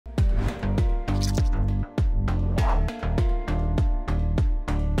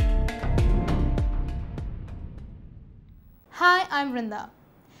Hi, I'm Vrinda.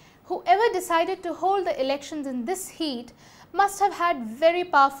 Whoever decided to hold the elections in this heat must have had very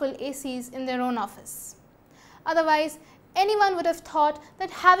powerful ACs in their own office. Otherwise, anyone would have thought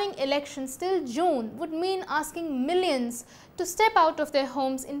that having elections till June would mean asking millions to step out of their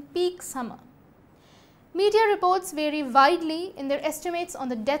homes in peak summer. Media reports vary widely in their estimates on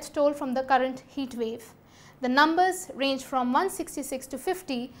the death toll from the current heat wave. The numbers range from 166 to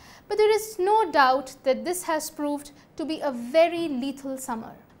 50, but there is no doubt that this has proved to be a very lethal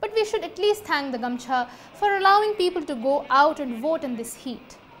summer. But we should at least thank the Gamcha for allowing people to go out and vote in this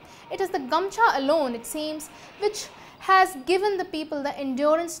heat. It is the Gamcha alone, it seems, which has given the people the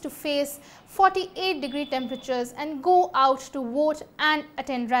endurance to face 48-degree temperatures and go out to vote and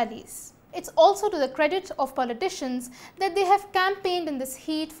attend rallies. It's also to the credit of politicians that they have campaigned in this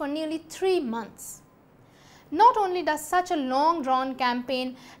heat for nearly 3 months. Not only does such a long-drawn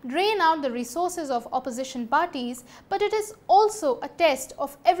campaign drain out the resources of opposition parties, but it is also a test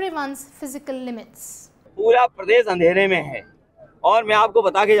of everyone's physical limits. पूरा प्रदेश अंधेरे में है और मैं आपको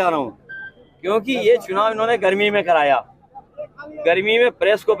बता के जा रहा हूँ, क्योंकि ये चुनाव इन्होंने गर्मी में कराया। गर्मी में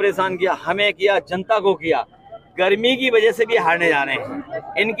प्रेस को परेशान किया, हमें किया, जनता को किया। गर्मी की वजह से भी हारने जा रहे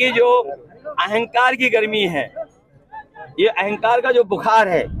हैं। इनकी जो अहंकार की गर्मी है, ये अहंकार का जो बुखार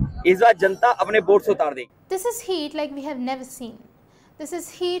है, इस बार जनता अपने वोट से उतार देगी। This is heat like we have never seen. This is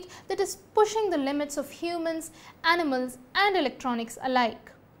heat that is pushing the limits of humans, animals and electronics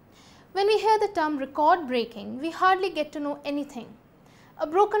alike. When we hear the term record breaking, we hardly get to know anything. A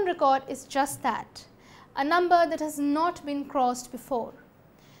broken record is just that, a number that has not been crossed before.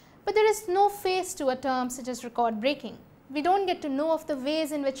 But there is no face to a term such as record breaking. We don't get to know of the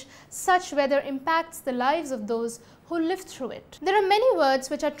ways in which such weather impacts the lives of those who live through it. There are many words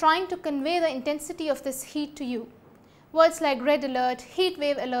which are trying to convey the intensity of this heat to you. Words like red alert, heat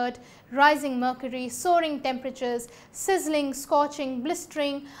wave alert, rising mercury, soaring temperatures, sizzling, scorching,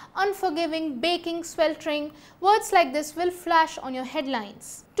 blistering, unforgiving, baking, sweltering. Words like this will flash on your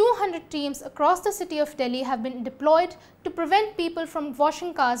headlines. 200 teams across the city of Delhi have been deployed to prevent people from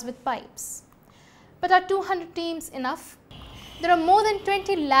washing cars with pipes. But are 200 teams enough? There are more than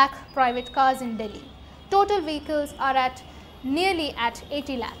 20 lakh private cars in Delhi. Total vehicles are nearly at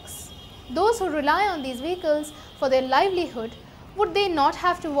 80 lakhs. Those who rely on these vehicles for their livelihood, would they not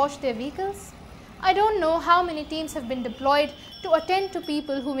have to wash their vehicles? I don't know how many teams have been deployed to attend to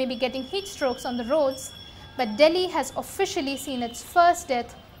people who may be getting heat strokes on the roads, but Delhi has officially seen its first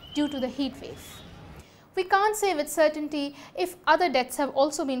death due to the heat wave. We can't say with certainty if other deaths have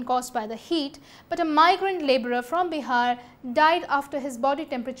also been caused by the heat, but a migrant labourer from Bihar died after his body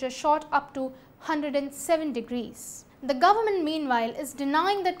temperature shot up to 107 degrees. The government meanwhile is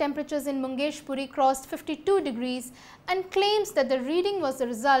denying that temperatures in Mungeshpuri crossed 52 degrees and claims that the reading was the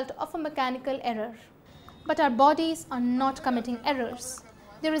result of a mechanical error. But our bodies are not committing errors.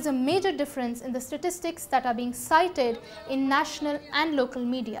 There is a major difference in the statistics that are being cited in national and local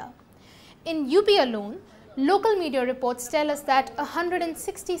media. In UP alone, local media reports tell us that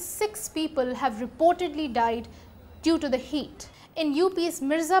 166 people have reportedly died due to the heat. In UP's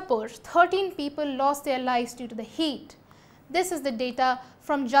Mirzapur, 13 people lost their lives due to the heat. This is the data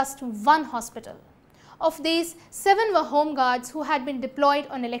from just one hospital. Of these, 7 were home guards who had been deployed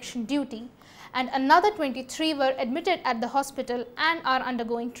on election duty, and another 23 were admitted at the hospital and are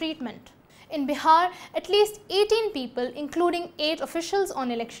undergoing treatment. In Bihar, at least 18 people, including 8 officials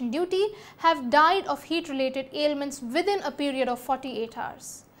on election duty, have died of heat-related ailments within a period of 48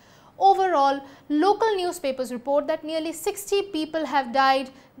 hours. Overall, local newspapers report that nearly 60 people have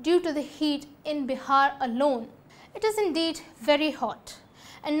died due to the heat in Bihar alone. It is indeed very hot,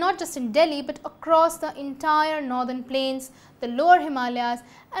 and not just in Delhi but across the entire northern plains, the lower Himalayas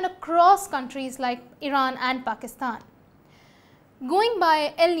and across countries like Iran and Pakistan. Going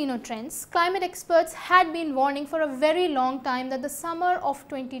by El Nino trends, climate experts had been warning for a very long time that the summer of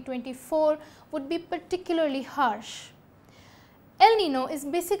 2024 would be particularly harsh. El Nino is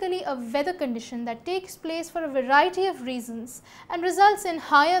basically a weather condition that takes place for a variety of reasons and results in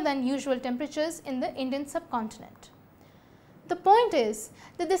higher than usual temperatures in the Indian subcontinent. The point is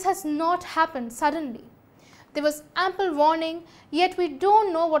that this has not happened suddenly. There was ample warning, yet we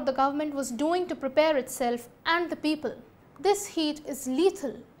don't know what the government was doing to prepare itself and the people. This heat is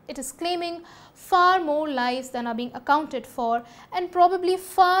lethal. It is claiming far more lives than are being accounted for and probably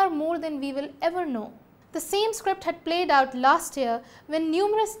far more than we will ever know. The same script had played out last year when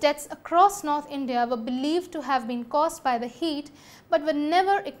numerous deaths across North India were believed to have been caused by the heat but were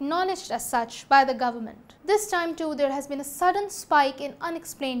never acknowledged as such by the government. This time too there has been a sudden spike in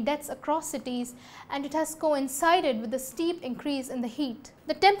unexplained deaths across cities, and it has coincided with the steep increase in the heat.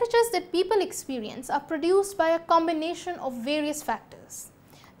 The temperatures that people experience are produced by a combination of various factors.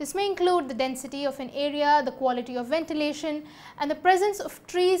 This may include the density of an area, the quality of ventilation, and the presence of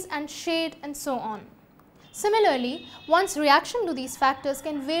trees and shade, and so on. Similarly, one's reaction to these factors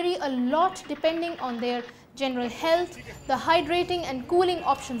can vary a lot depending on their general health, the hydrating and cooling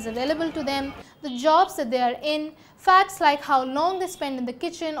options available to them, the jobs that they are in, facts like how long they spend in the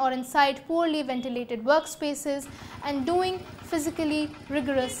kitchen or inside poorly ventilated workspaces, and doing physically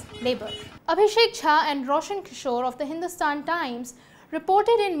rigorous labor. Abhishek Jha and Roshan Kishore of the Hindustan Times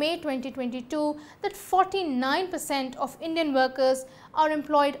reported in May 2022 that 49% of Indian workers are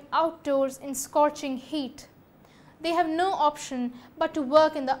employed outdoors in scorching heat. They have no option but to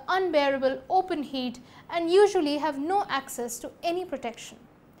work in the unbearable open heat and usually have no access to any protection.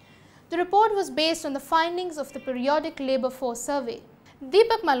 The report was based on the findings of the periodic labour force survey.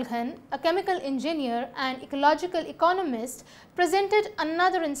 Deepak Malghan, a chemical engineer and ecological economist, presented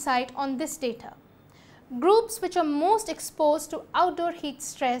another insight on this data. Groups which are most exposed to outdoor heat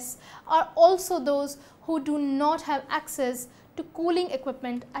stress are also those who do not have access to cooling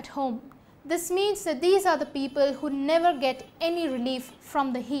equipment at home. This means that these are the people who never get any relief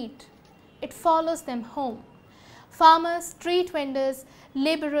from the heat. It follows them home. Farmers, street vendors,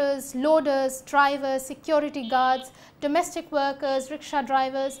 labourers, loaders, drivers, security guards, domestic workers, rickshaw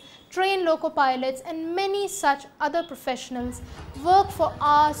drivers, train loco pilots and many such other professionals work for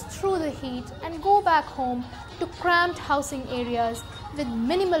hours through the heat and go back home to cramped housing areas with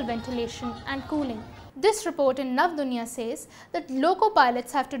minimal ventilation and cooling. This report in Nav Dunya says that loco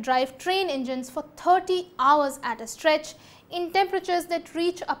pilots have to drive train engines for 30 hours at a stretch in temperatures that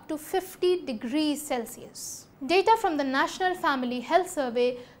reach up to 50 degrees Celsius. Data from the National Family Health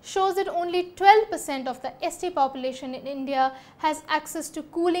Survey shows that only 12% of the ST population in India has access to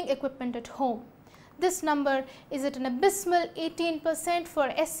cooling equipment at home. This number is at an abysmal 18% for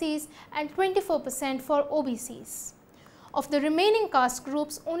SCs and 24% for OBCs. Of the remaining caste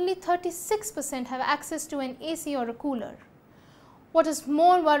groups, only 36% have access to an AC or a cooler. What is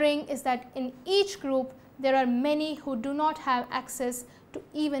more worrying is that in each group, there are many who do not have access to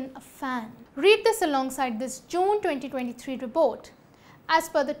even a fan. Read this alongside this June 2023 report. As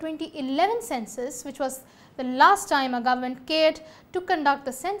per the 2011 census, which was the last time a government cared to conduct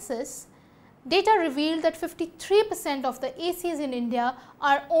the census, data revealed that 53% of the ACs in India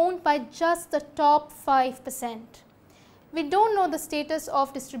are owned by just the top 5%. We don't know the status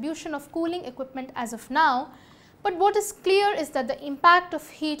of distribution of cooling equipment as of now, but what is clear is that the impact of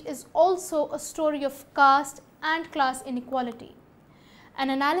heat is also a story of caste and class inequality. An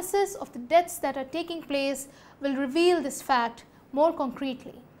analysis of the deaths that are taking place will reveal this fact more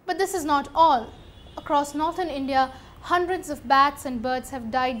concretely. But this is not all. Across northern India, hundreds of bats and birds have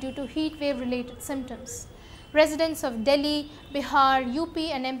died due to heat wave related symptoms. Residents of Delhi, Bihar, UP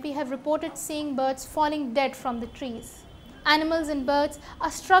and MP have reported seeing birds falling dead from the trees. Animals and birds are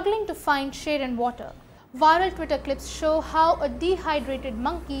struggling to find shade and water. Viral Twitter clips show how a dehydrated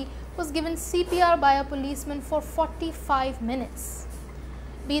monkey was given CPR by a policeman for 45 minutes.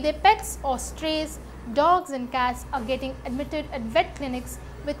 Be they pets or strays, dogs and cats are getting admitted at vet clinics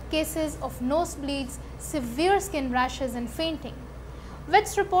with cases of nosebleeds, severe skin rashes and fainting.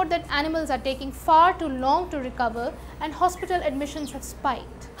 Vets report that animals are taking far too long to recover and hospital admissions have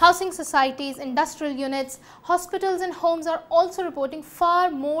spiked. Housing societies, industrial units, hospitals and homes are also reporting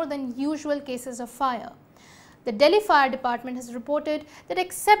far more than usual cases of fire. The Delhi Fire Department has reported that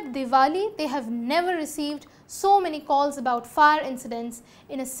except Diwali, they have never received so many calls about fire incidents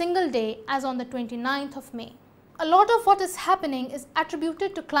in a single day as on the 29th of May. A lot of what is happening is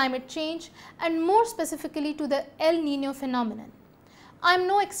attributed to climate change and more specifically to the El Niño phenomenon. I am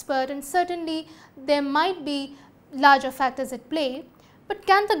no expert and certainly there might be larger factors at play, but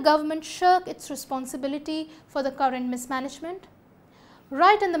can the government shirk its responsibility for the current mismanagement?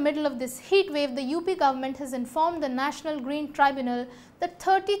 Right in the middle of this heat wave, the UP government has informed the National Green Tribunal that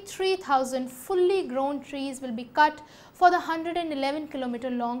 33,000 fully grown trees will be cut for the 111-kilometer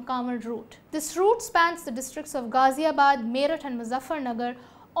long Kanwar route. This route spans the districts of Ghaziabad, Meerut and Muzaffarnagar,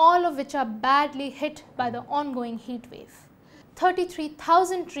 all of which are badly hit by the ongoing heat wave.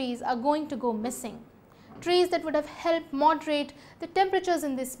 33,000 trees are going to go missing. Trees that would have helped moderate the temperatures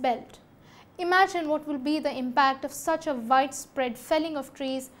in this belt. Imagine what will be the impact of such a widespread felling of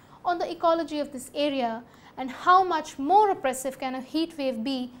trees on the ecology of this area, and how much more oppressive can a heat wave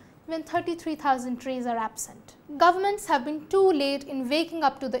be when 33,000 trees are absent. Governments have been too late in waking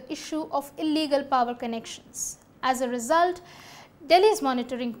up to the issue of illegal power connections. As a result, Delhi's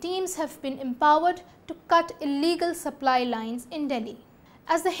monitoring teams have been empowered to cut illegal supply lines in Delhi.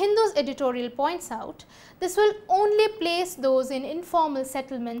 As the Hindu's editorial points out, this will only place those in informal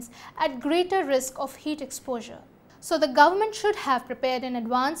settlements at greater risk of heat exposure. So the government should have prepared in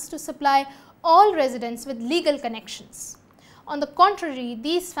advance to supply all residents with legal connections. On the contrary,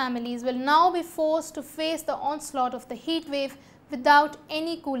 these families will now be forced to face the onslaught of the heat wave without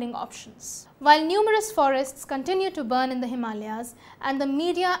any cooling options. While numerous forests continue to burn in the Himalayas and the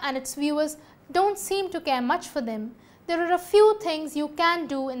media and its viewers don't seem to care much for them, there are a few things you can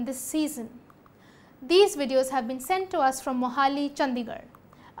do in this season. These videos have been sent to us from Mohali, Chandigarh.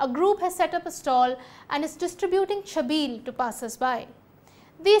 A group has set up a stall and is distributing chabil to passers-by.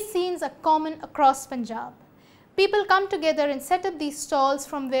 These scenes are common across Punjab. People come together and set up these stalls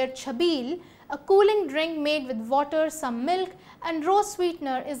from where chabil, a cooling drink made with water, some milk and rose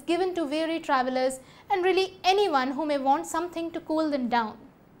sweetener, is given to weary travelers and really anyone who may want something to cool them down.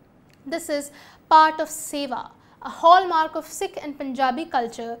 This is part of seva, a hallmark of Sikh and Punjabi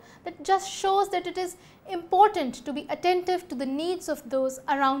culture that just shows that it is important to be attentive to the needs of those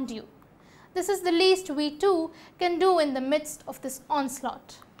around you. This is the least we too can do in the midst of this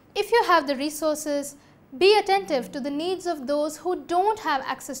onslaught. If you have the resources, be attentive to the needs of those who don't have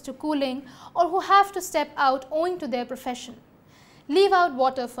access to cooling or who have to step out owing to their profession. Leave out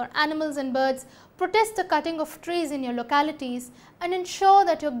water for animals and birds, protest the cutting of trees in your localities, and ensure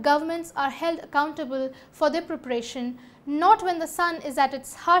that your governments are held accountable for their preparation, not when the sun is at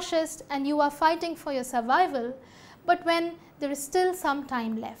its harshest and you are fighting for your survival, but when there is still some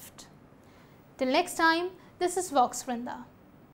time left. Till next time, this is Vrinda.